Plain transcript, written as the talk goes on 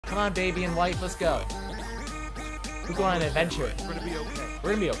Come on, baby and wife, let's go. We're going on an adventure. We're gonna be okay. We're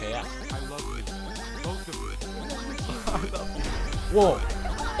gonna be okay, yeah. I love you. Both of you. I love you. Whoa.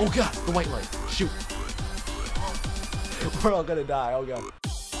 Oh god, the white light. Shoot. We're all gonna die, oh god.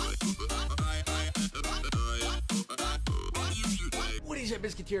 What is up,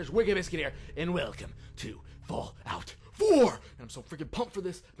 Biscuiteers? Wicked Biscuit here, and welcome to Fallout 4! And I'm so freaking pumped for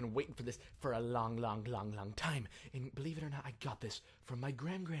this. I've been waiting for this for a long time. And believe it or not, I got this from my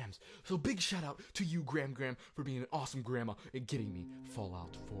Grams. So big shout out to you, Gram, for being an awesome grandma and getting me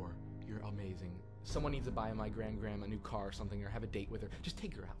Fallout 4. You're amazing. Someone needs to buy my Gram a new car or something, or have a date with her. Just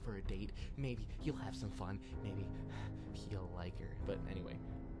take her out for a date. Maybe you'll have some fun. Maybe you'll like her. But anyway,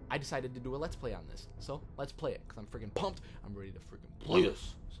 I decided to do a let's play on this. So let's play it, because I'm freaking pumped. I'm ready to freaking play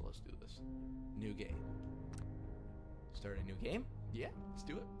this. So let's do this. New game. Start a new game? Yeah, let's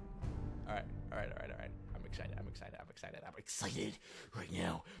do it. Alright. I'm excited right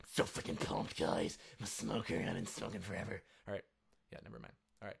now. I'm so freaking pumped, guys. I'm a smoker and I've been smoking forever. Alright. Yeah, never mind.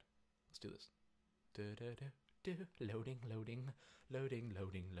 Alright. Let's do this.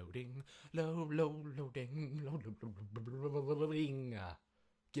 Loading.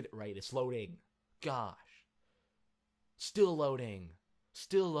 Get it right, it's loading. Gosh. Still loading.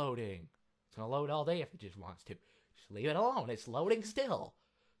 It's gonna load all day if it just wants to. Just leave it alone. It's loading still.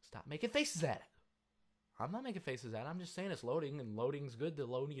 Stop making faces at it. I'm not making faces at it. I'm just saying it's loading, and loading's good to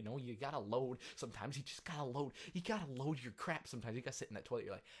load. You know, you gotta load. Sometimes you just gotta load. You gotta load your crap sometimes. You gotta sit in that toilet.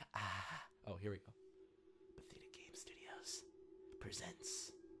 You're like, ah. Oh, here we go. Bethesda Game Studios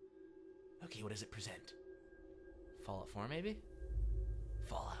presents. Okay, what does it present? Fallout 4, maybe?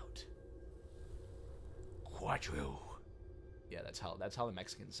 Fallout. Quattro. Yeah, that's how the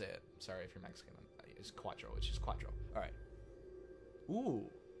Mexicans say it. Sorry if you're Mexican. It's Quattro. It's just Quattro. All right. Ooh.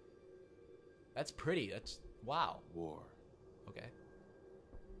 That's pretty. That's wow. War. Okay.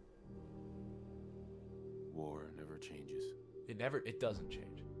 War never changes. It doesn't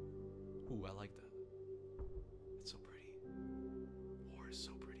change. Ooh, I like that. It's so pretty. War is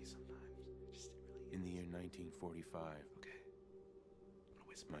so pretty sometimes. Just it really is. In the year 1945, Okay. I'm gonna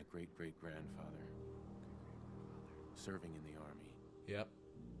whisper. my great-great-grandfather, serving in the army, Yep.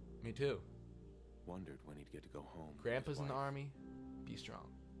 Me too. wondered when he'd get to go home. with Grandpa's his in the wife army. Be strong.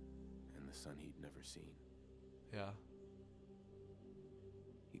 And the son he'd never seen. Yeah.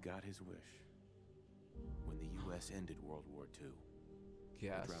 He got his wish when the U.S. ended World War II.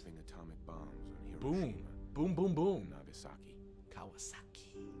 Yes. Dropping atomic bombs on Boom. Hiroshima Boom. and Nagasaki.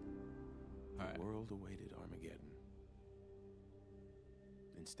 Kawasaki. The Alright. world awaited Armageddon.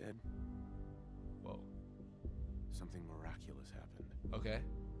 Instead, Whoa. something miraculous happened. Okay.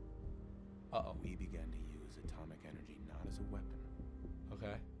 Uh-oh. We began to use atomic energy not as a weapon,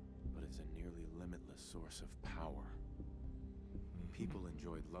 Okay. but as a nearly limitless source of power. People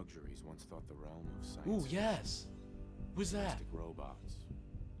enjoyed luxuries once thought the realm of science. Ooh, yes. Who's that? Plastic robots,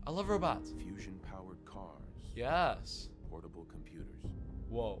 I love robots. fusion-powered cars, Yes. portable computers.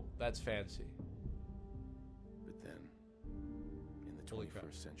 Whoa, that's fancy. But then, in the Holy crap.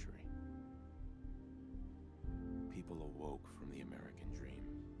 21st century, people awoke from the American dream.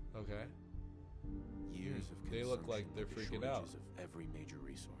 Okay. Years of They look like consumption they're led to freaking out. shortages of every major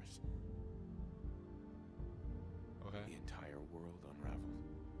resource. The Okay. entire world unraveled.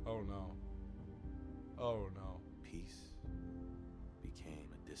 Oh no. Oh no. Peace became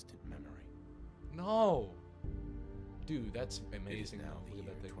a distant memory. No. Dude, that's It is amazing. now Look the at year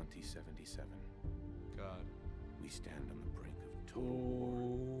that thing. 2077. God. We stand on the brink of total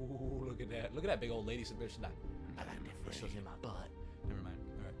war. Ooh, look at that. Look at that big old lady sitting there. She's like, I like I'm them afraid. missiles in my butt. Never mind.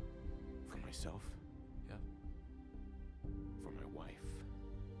 All right. For myself, Yeah. for my wife,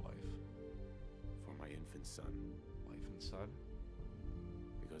 Wife. for my infant son. Wife and son.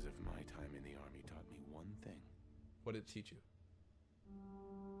 Because if my time in the army taught me one thing, What did it teach you?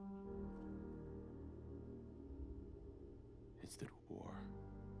 it's that war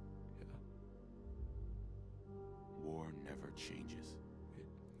Yeah. never changes.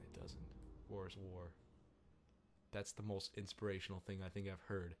 It doesn't. War is war. That's the most inspirational thing I think I've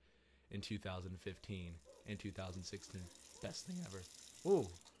heard in 2015 and 2016. Best thing ever. Ooh,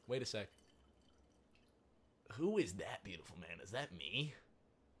 wait a sec. Who is that beautiful man? Is that me?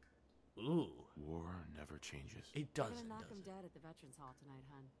 Ooh. War never changes. It We're doesn't, gonna knock does him it? dead at the Veterans Hall tonight,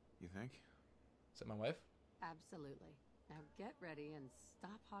 hun. You think? Is that my wife? Absolutely. Now get ready and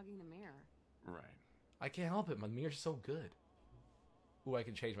stop hogging the mirror. Right. I can't help it. My mirror's so good. Ooh, I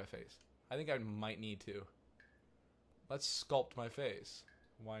can change my face. I think I might need to. Let's sculpt my face.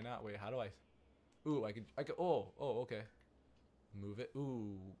 Why not? Wait, how do I... Ooh, I can... oh, okay. Move it.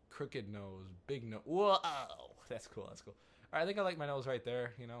 Ooh, crooked nose, big nose. Whoa! That's cool, that's cool. Alright, I think I like my nose right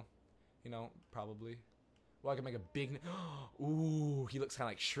there, you know, probably. Well, I can make a big... Ooh, he looks kind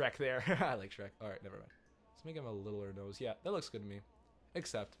of like Shrek there. I like Shrek. Alright, never mind. Let's make him a littler nose. Yeah, that looks good to me.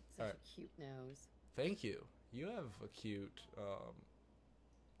 Except, Such alright. a cute nose. Thank you. You have a cute,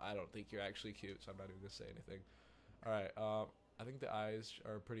 I don't think you're actually cute, so I'm not even gonna say anything. Alright, I think the eyes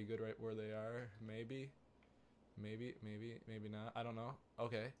are pretty good right where they are. Maybe not. I don't know.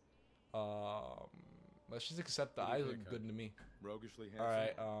 Okay. Let's just accept the eyes look good to me. Roguishly handsome.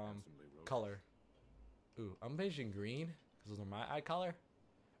 Alright, handsomely roguish. color. Ooh, I'm changing green, because those are my eye color.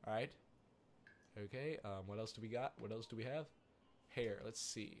 Alright. Okay, what else do we got? What else do we have? Hair, let's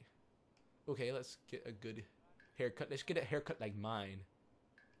see. Okay, let's get a good haircut. Let's get a haircut like mine.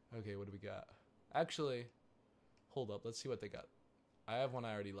 Okay, what do we got? Actually, hold up. Let's see what they got. I have one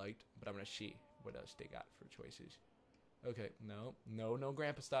I already liked, but I'm gonna see what else they got for choices. Okay, no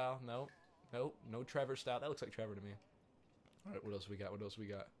grandpa style. No Trevor style. That looks like Trevor to me. All right, what else we got? What else we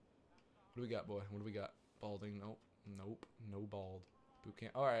got? What do we got, boy? What do we got? Balding? Nope. No bald. Boot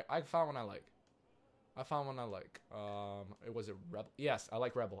camp. All right, I found one I like. It was a Rebel. Yes, I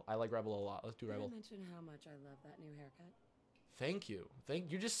like Rebel. I like Rebel a lot. Let's do Rebel. Did I mention how much I love that new haircut? Thank you.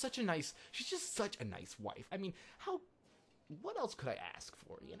 You're just such a nice. She's just such a nice wife. I mean, what else could I ask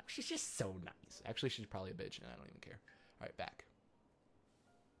for? You know, she's just so nice. Actually, she's probably a bitch, and I don't even care. All right, back.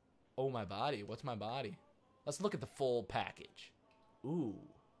 Oh, my body. What's my body? Let's look at the full package. Ooh.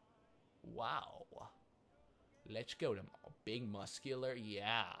 Wow. Let's go to big muscular.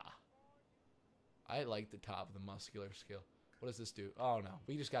 Yeah. I like the top of the muscular scale. What does this do? Oh, no.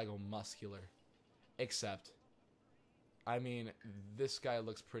 We just gotta go muscular. Except, I mean, this guy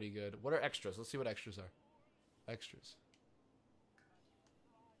looks pretty good. What are extras? Let's see what extras are. Extras.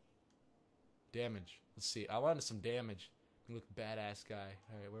 Damage. Let's see. I wanted some damage. You look badass guy.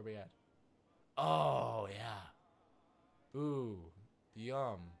 Alright, where are we at? Oh, yeah. Ooh.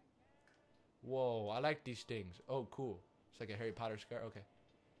 Yum. Whoa, I like these things. Oh, cool. It's like a Harry Potter scar. Okay.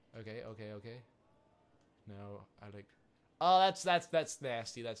 Okay. No, I like... Oh, that's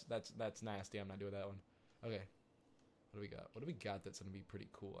nasty. That's nasty. I'm not doing that one. Okay. What do we got? What do we got that's gonna be pretty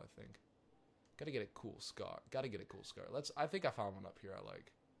cool, I think? Gotta get a cool scar. I think I found one up here I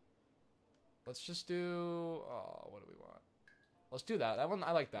like. Let's just do... Oh, what do we want? Let's do that. That one,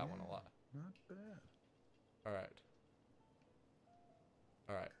 I like that one a lot. Not bad.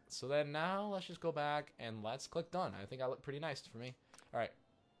 Alright, so then now let's just go back and let's click done. I think I look pretty nice for me. Alright.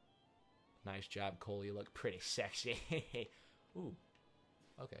 Nice job, Cole. You look pretty sexy. Ooh.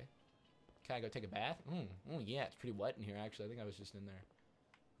 Okay. Can I go take a bath? Yeah, it's pretty wet in here, actually. I think I was just in there.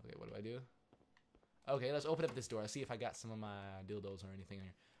 Okay, what do I do? Okay, let's open up this door. See if I got some of my dildos or anything in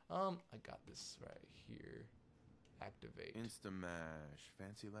here. I got this right here. Activate. Instamash.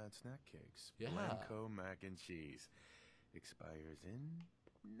 Fancy lad snack cakes. Yeah. Blanco mac and cheese. Expires in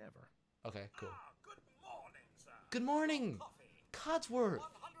never. Okay, cool. Good morning, sir. Good morning! Coffee. Codsworth!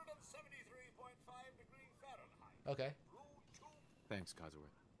 173.5 degree Fahrenheit. Okay. Thanks,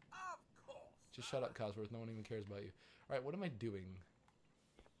 Codsworth. Of course. Just shut up, Cosworth. No one even cares about you. Alright, what am I doing?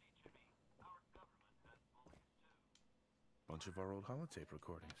 Bunch of our old holotape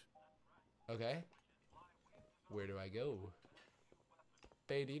recordings. Okay. Where do I go?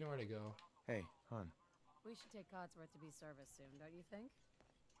 Bae, do you know where to go? Hey, hon. We should take Codsworth to be serviced soon, don't you think?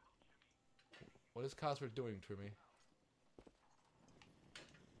 What is Cosworth doing for me?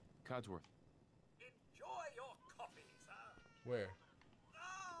 Codsworth. Enjoy your coffee, sir. Where?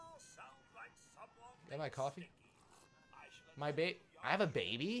 Oh, sounds like someone. Got my coffee? Stinky. I shall My baby? I have a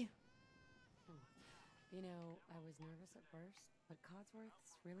baby? You know, I was nervous at first, but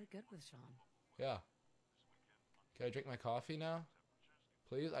Codsworth's really good with Sean. Yeah. Can I drink my coffee now?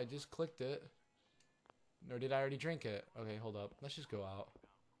 Please? I just clicked it. Or did I already drink it? Okay, hold up. Let's just go out.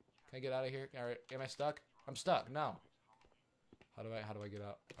 Can I get out of here? Alright, am I stuck? I'm stuck. No. How do I get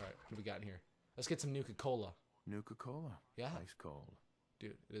out? Alright, what do we got in here? Let's get some Nuka-Cola. Nuka-Cola. Yeah. Ice cold.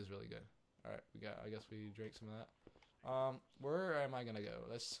 Dude, it is really good. Alright, I guess we drank some of that. Where am I gonna go?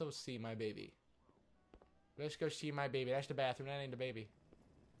 Let's go see my baby. Let's go see my baby. That's the bathroom. That ain't the baby.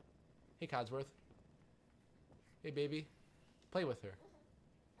 Hey, Codsworth. Hey, baby. Play with her.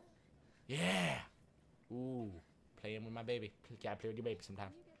 Yeah! Ooh. Playing with my baby. Gotta play with your baby sometime.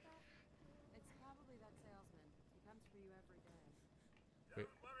 Can you get that? It's probably that salesman. He comes for you every day. Wait.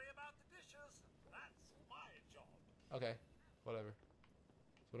 Don't worry about the dishes. That's my job. Okay. Whatever.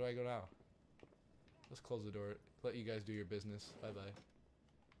 So where do I go now? Let's close the door. Let you guys do your business.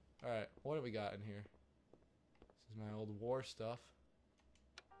 Bye-bye. Alright. What do we got in here? This is my old war stuff.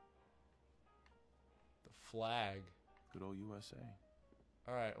 The flag. Good old USA.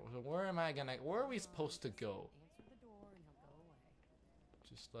 Alright, so where are we supposed to go? Answer the door and he'll go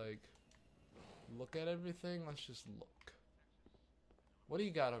Just like look at everything. Let's just look. What do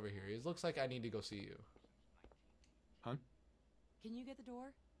you got over here? It looks like I need to go see you. Huh? Can you get the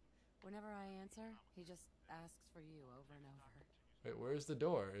door? Whenever I answer, he just asks for you over and over. Wait, where's the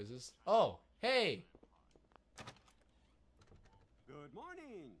door? Is this? Oh, hey! Good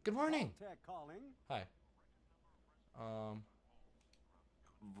morning. Good morning. Tech calling. Hi.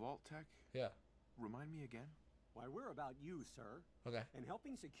 Vault-Tech? Yeah. Remind me again? Why, we're about you, sir, Okay. and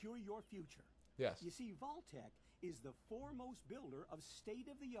helping secure your future. Yes. You see, Vault-Tech is the foremost builder of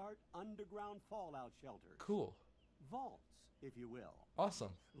state-of-the-art underground fallout shelters. Cool. Vaults, if you will.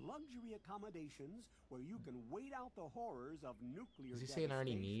 Awesome. Luxury accommodations where you can wait out the horrors of nuclear Is he saying I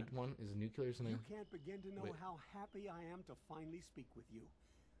already devastation. need one? Is nuclear something? You can't begin to know Wait. how happy I am to finally speak with you.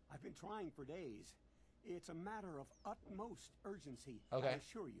 I've been trying for days. It's a matter of utmost urgency, Okay. I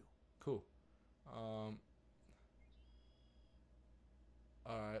assure you. Cool.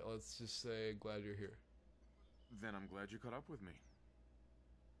 Alright, let's just say glad you're here. Then I'm glad you caught up with me.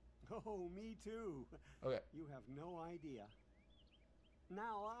 Oh, me too. Okay. You have no idea.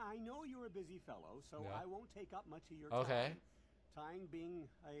 Now, I know you're a busy fellow, so Yeah. I won't take up much of your Okay. time. Time being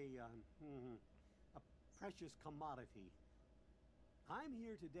a precious commodity. I'm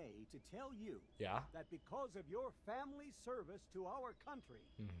here today to tell you Yeah? that because of your family service to our country,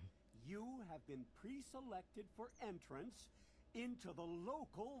 Mhm. you have been pre-selected for entrance into the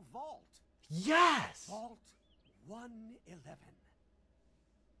local vault. Yes! Vault 111.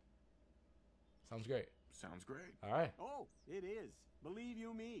 Sounds great. Sounds great. Alright. Oh, it is. Believe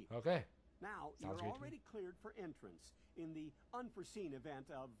you me. Okay. Now, Sounds you're great to me. already cleared for entrance in the unforeseen event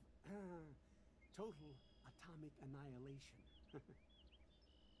of total atomic annihilation.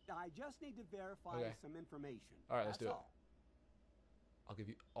 I just need to verify Okay. some information. Alright, let's That's do it. all. I'll give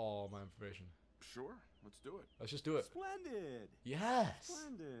you all my information. Sure, let's do it. Let's just do it. Splendid. Yes!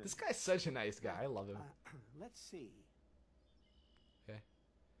 Splendid. This guy's such a nice guy. I love him. Let's see. Okay.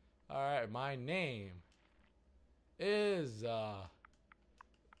 Alright, my name is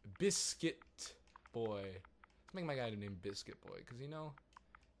Biscuit Boy. Let's make my guy named Biscuit Boy, because you know,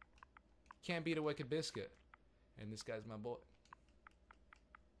 can't beat a wicked biscuit. And this guy's my boy.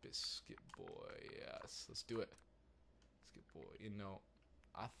 Biscuit Boy, yes. Let's do it. Biscuit Boy, you know,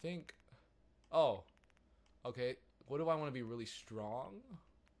 I think. Oh, okay. What do I want to be really strong?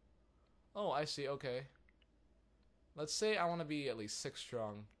 Oh, I see. Okay. Let's say I want to be at least 6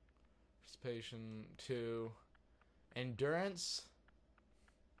 strong. Participation 2. Endurance.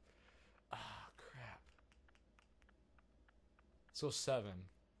 Ah, crap. So 7.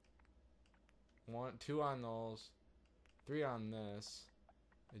 1, 2 on those. 3 on this.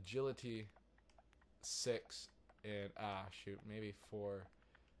 Agility 6. And shoot, maybe 4.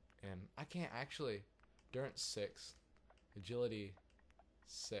 And I can't actually. Endurance 6. Agility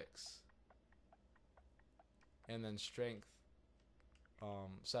 6. And then strength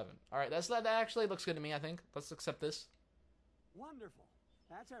 7. All right, that actually looks good to me. I think let's accept this. Wonderful.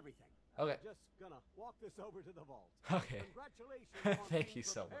 That's everything. Okay. I'm just gonna walk this over to the vault. Okay. Congratulations. on Thank being you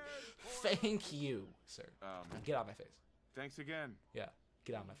so much. prepared for Thank you, sir. Get out of my face. Thanks again. Yeah,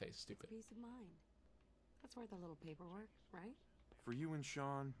 get out of my face, stupid. Peace of mind. That's worth a little paperwork, right? For you and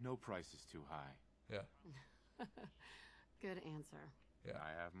Sean, no price is too high. Yeah, Good answer. Yeah.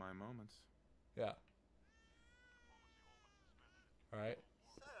 I have my moments. yeah. All right.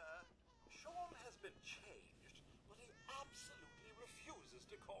 Sir, Sean has been changed, but he absolutely refuses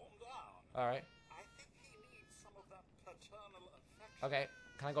to calm down. All right. I think he needs some of that paternal affection. Okay.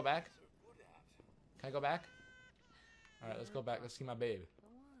 Can I go back? So good at. Can I go back? All right, let's go back. Let's see my babe.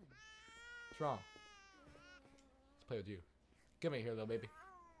 Go on. What's wrong? Let's play with you. Come here, little baby.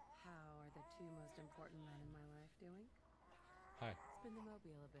 How are the 2 most important men in my life doing? Hi. Spin the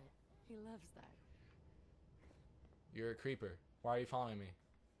mobile a bit. He loves that. You're a creeper. Why are you following me?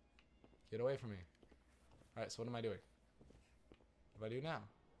 Get away from me. All right. So what am I doing? What do I do now?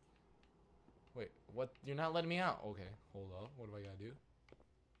 Wait. What? You're not letting me out. Okay. Hold up. What do I gotta do?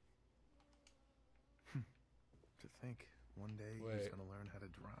 To think, one day Wait. he's gonna learn how to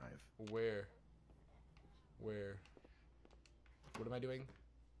drive. Where? Where? What am I doing?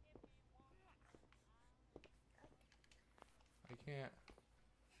 I can't.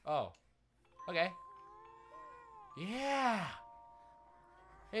 Oh. Okay. Yeah.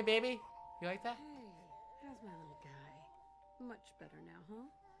 Hey, baby. You like that? Hey, how's my little guy? Much better now, huh?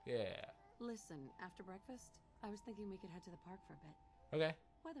 Yeah. Listen, after breakfast, I was thinking we could head to the park for a bit. Okay.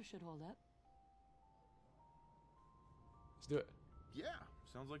 Weather should hold up. Let's do it. Yeah,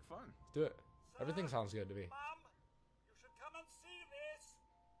 sounds like fun. Let's do it. Everything sounds good to me. Mom, you should come and see this.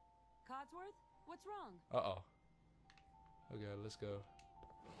 Codsworth, what's wrong? Uh-oh. Okay, let's go.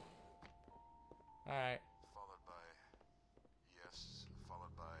 Alright. Followed by, yes,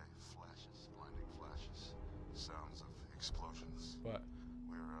 followed by flashes, blinding flashes, sounds of explosions. What?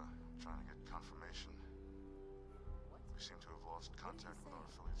 We're trying to get confirmation. We seem to have lost contact with our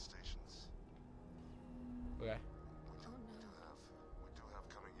affiliate stations. Okay. We do have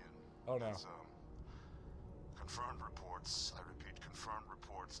coming in. Oh no. It's, confirmed reports, I repeat, confirmed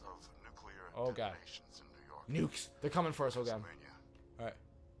reports of nuclear Oh, God. detonations in New York. Nukes. They're coming for us, oh god. Pennsylvania. Alright.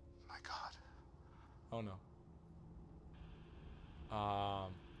 My God. Oh no. Oh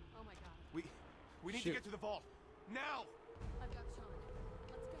my god. We need Shoot. to get to the vault now. I've got Sean.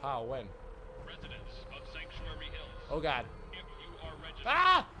 Let's go. How? When? Residents of Sanctuary Hills. Oh god. If you are registered,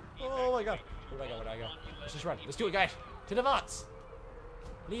 Ah! Oh my god. Where'd I go? Where'd I go? Let's just run. Let's do it, guys. To the vaults.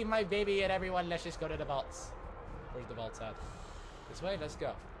 Leave my baby and everyone. Let's just go to the vaults. Where's the vaults at? This way? Let's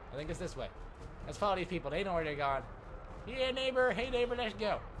go. I think it's this way. Let's follow these people. They know where they're going. Yeah, neighbor. Hey, neighbor. Let's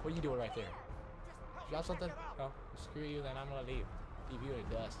go. What are you doing right there? Drop something? Oh, screw you. Then I'm gonna leave. Leave you in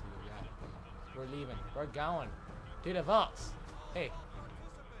the dust. You got it. We're leaving. We're going to the vaults. Hey.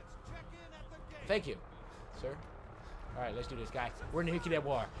 Thank you, sir. All right, let's do this, guys. We're in a nuclear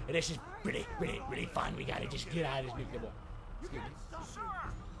war, and this is really, really, really fun. We gotta just get out of this nuclear war. Excuse me.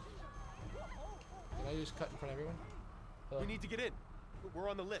 Can I just cut in front of everyone? Hello? We need to get in. We're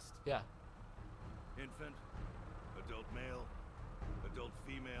on the list. Yeah. Infant, adult male, adult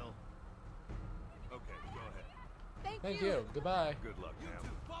female. Okay, go ahead. Thank you. Goodbye. Good luck,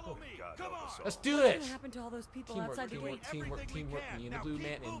 ma'am. Follow me. God Come help on. us all. Let's do What's this. gonna happen to all those people Teamwork, outside the teamwork, gate? teamwork, Everything we teamwork. can. Me and the Now blue keep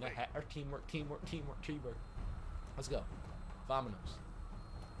man in the moving. hat. Our teamwork, teamwork, teamwork, teamwork. Let's go. Vamonos.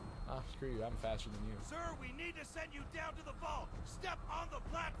 Ah, screw you. I'm faster than you. Sir, we need to send you down to the vault. Step on the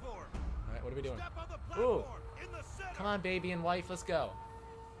platform. All right, what are we doing? Step on the Ooh. platform in the center. Come on, baby and wife. Let's go.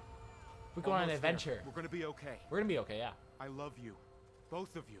 We're going on an Almost there. adventure. We're gonna be okay. We're gonna be okay, yeah. I love you,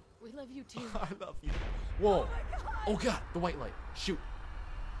 both of you. We love you too. I love you. Whoa. Oh god, the white light. Shoot.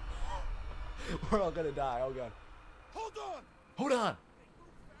 We're all gonna die. Oh god. Hold on. Hold on.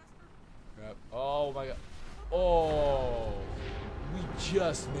 Yep. Oh my god. Oh. We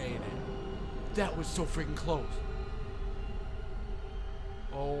just made it. That was so freaking close.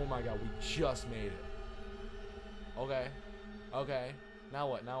 Oh my god, we just made it. Okay. Okay. Now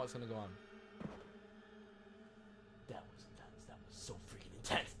what? Now what's gonna go on? That was intense. That was so freaking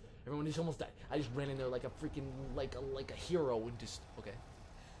intense. Everyone just almost died. I just ran in there like a freaking like a hero and just okay.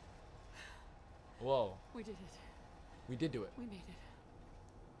 Whoa. We did it. We did do it. We made it.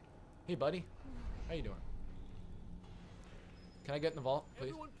 Hey buddy. How you doing? Can I get in the vault, please?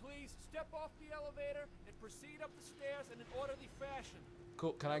 Everyone, please step off the elevator and proceed up the stairs in an orderly fashion.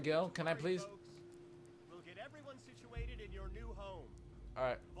 Cool. Can I go? Can I please? We'll get everyone situated in your new home.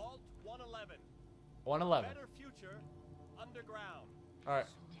 Alright. Vault 111. 111. Better future underground. Alright.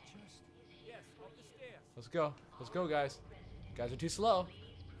 Yes, up the stairs. Let's go. Let's go, guys. Guys are too slow.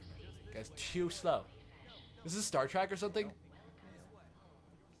 Guys, too slow. This is Star Trek or something?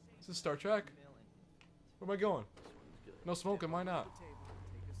 This is Star Trek? Where am I going? No smoking, why not?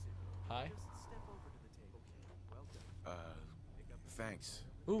 Hi? Thanks.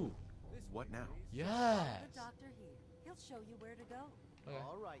 Ooh. What now? Yes. The doctor here. He'll show you where to go. Okay.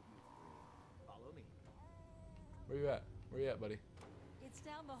 All right, you three. Follow me. Where you at? Where you at, buddy? It's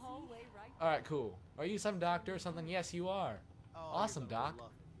down the hallway, right? Alright, cool. Are you some doctor or something? Yes, you are. Oh, Awesome, you're gonna Doc.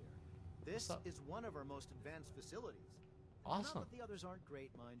 love it here. This What's up? is one of our most advanced facilities. Awesome. Not that the others aren't great,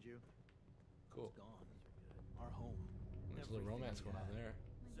 mind you. Cool. It's gone. Our home. There's a little romance going on there.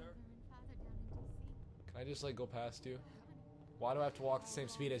 Sir, Can I just like go past you? Why do I have to walk the same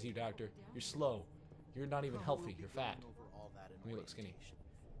speed as you, doctor? You're slow. You're not even healthy. You're fat. Over all that in And you look skinny. orientation.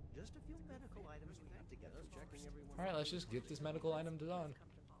 Just a few medical items we have to get us checking everyone. Alright, let's just get this medical item done.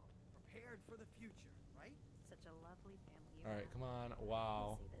 prepared for the future, right? Such a lovely family. you Alright, have. come on.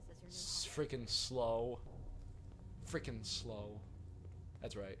 Wow. See this as your new home. Freaking slow. Freaking slow.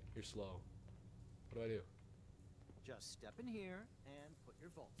 That's right. You're slow. What do? Just step in here and put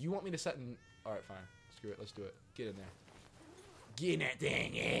your vault. You want me to set in... Alright, fine. Screw it. Let's do it. Get in there. Get in that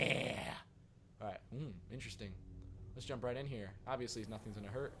thing. Yeah. Alright. Interesting. Let's jump right in here. Obviously, nothing's gonna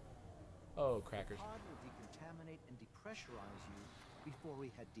hurt. Oh, crackers. Pod will decontaminate and depressurize you before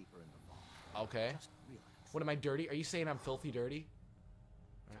we head deeper in the vault. Okay. Just relax. What am I dirty? Are you saying I'm filthy dirty?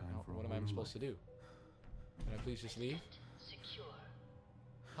 Alright, Time now, for a what am I little supposed to do? Can I please just leave? Secure.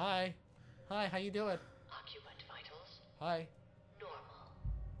 Hi. Hi, how you doing? Occupant vitals Hi. normal.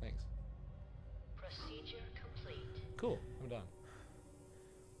 Thanks. Procedure complete. Cool. I'm done.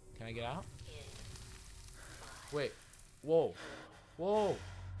 Can I get out? In Wait. Whoa. Whoa.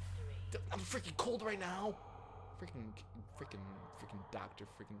 3, I'm freaking cold right now. Freaking doctor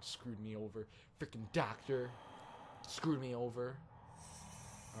freaking screwed me over. Freaking doctor screwed me over.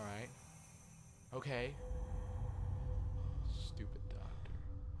 Alright. Okay. Stupid doctor.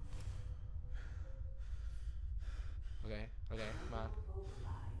 Okay, come on.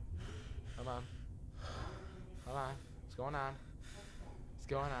 Come on. Come on. What's going on? What's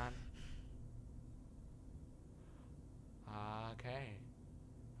going on? Okay.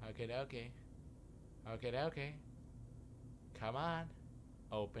 Okay. Okay. Come on.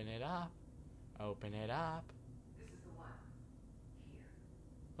 Open it up. Open it up. This is the one. Here.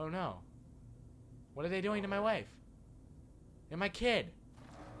 Oh no. What are they doing to my wife? And my kid?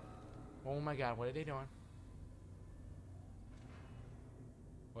 Oh my god, what are they doing?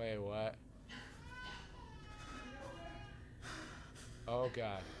 Wait, what? Oh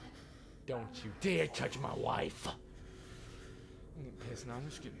god. Don't you dare touch my wife! I'm getting pissed now. I'm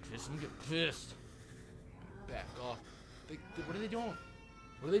just getting pissed. I'm getting pissed. Back off. What are they doing?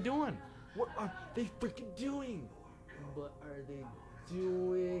 What are they doing? What are they freaking doing? What are they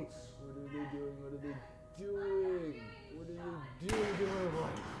doing? What are they doing? What are they doing? What are they doing to my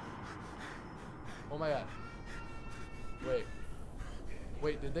wife? Oh my god.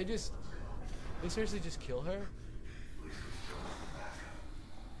 Wait, did they seriously just kill her?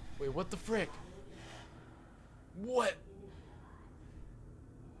 Wait, what the frick? What?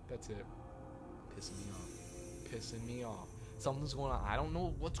 That's it. Pissing me off. Pissing me off. Something's going on. I don't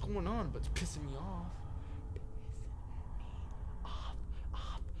know what's going on, but it's pissing me off.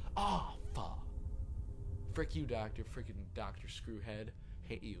 Off. Frick you, doctor. Freaking Dr. Screwhead.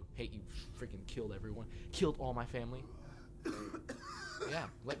 Hate you. Freaking killed everyone. Killed all my family. Yeah,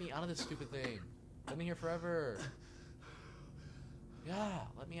 let me out of this stupid thing. I've been here forever. Yeah,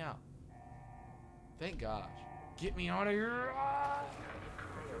 let me out. Thank gosh. Get me out of here. I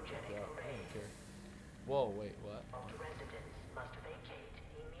don't care. Whoa, wait, what? All residents must vacate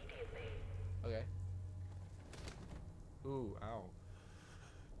immediately. Okay. Ooh, ow.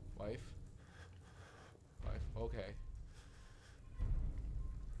 Wife? Okay.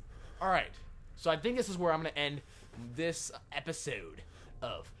 Alright. So I think this is where I'm going to end this episode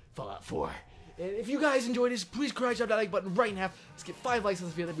of Fallout 4. And if you guys enjoyed this, please crash that like button right now. Let's get 5 likes on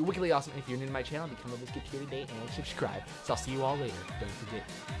this video. That'd be wickedly awesome. And if you're new to my channel, become a Biscuit here today and subscribe. So I'll see you all later. Don't forget,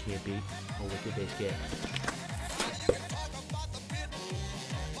 can't beat a wicked biscuit.